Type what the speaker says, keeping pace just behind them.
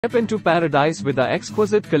Step into paradise with our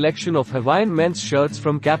exquisite collection of Hawaiian men's shirts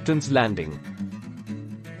from Captain's Landing.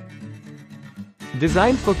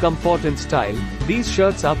 Designed for comfort and style, these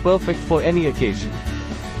shirts are perfect for any occasion.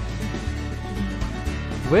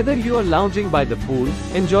 Whether you are lounging by the pool,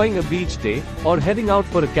 enjoying a beach day, or heading out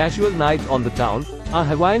for a casual night on the town, our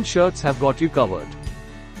Hawaiian shirts have got you covered.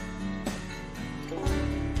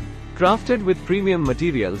 Crafted with premium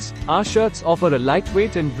materials, our shirts offer a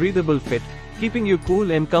lightweight and breathable fit, keeping you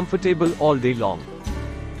cool and comfortable all day long.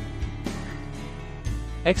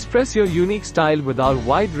 Express your unique style with our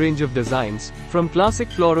wide range of designs, from classic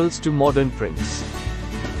florals to modern prints.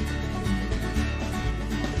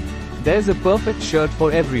 There's a perfect shirt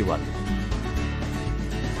for everyone.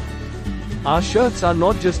 Our shirts are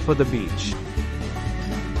not just for the beach.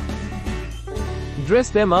 Dress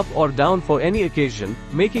them up or down for any occasion,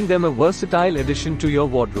 making them a versatile addition to your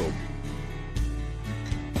wardrobe.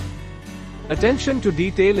 Attention to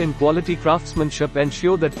detail and quality craftsmanship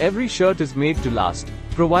ensure that every shirt is made to last,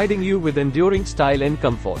 providing you with enduring style and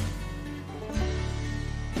comfort.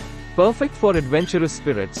 Perfect for adventurous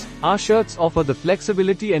spirits, our shirts offer the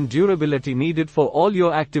flexibility and durability needed for all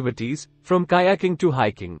your activities, from kayaking to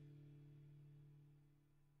hiking.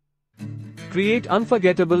 Create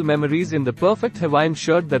unforgettable memories in the perfect Hawaiian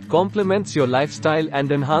shirt that complements your lifestyle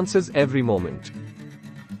and enhances every moment.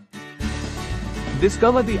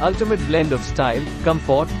 Discover the ultimate blend of style,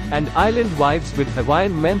 comfort, and island vibes with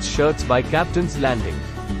Hawaiian men's shirts by Captain's Landing.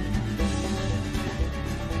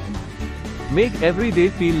 Make every day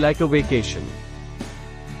feel like a vacation.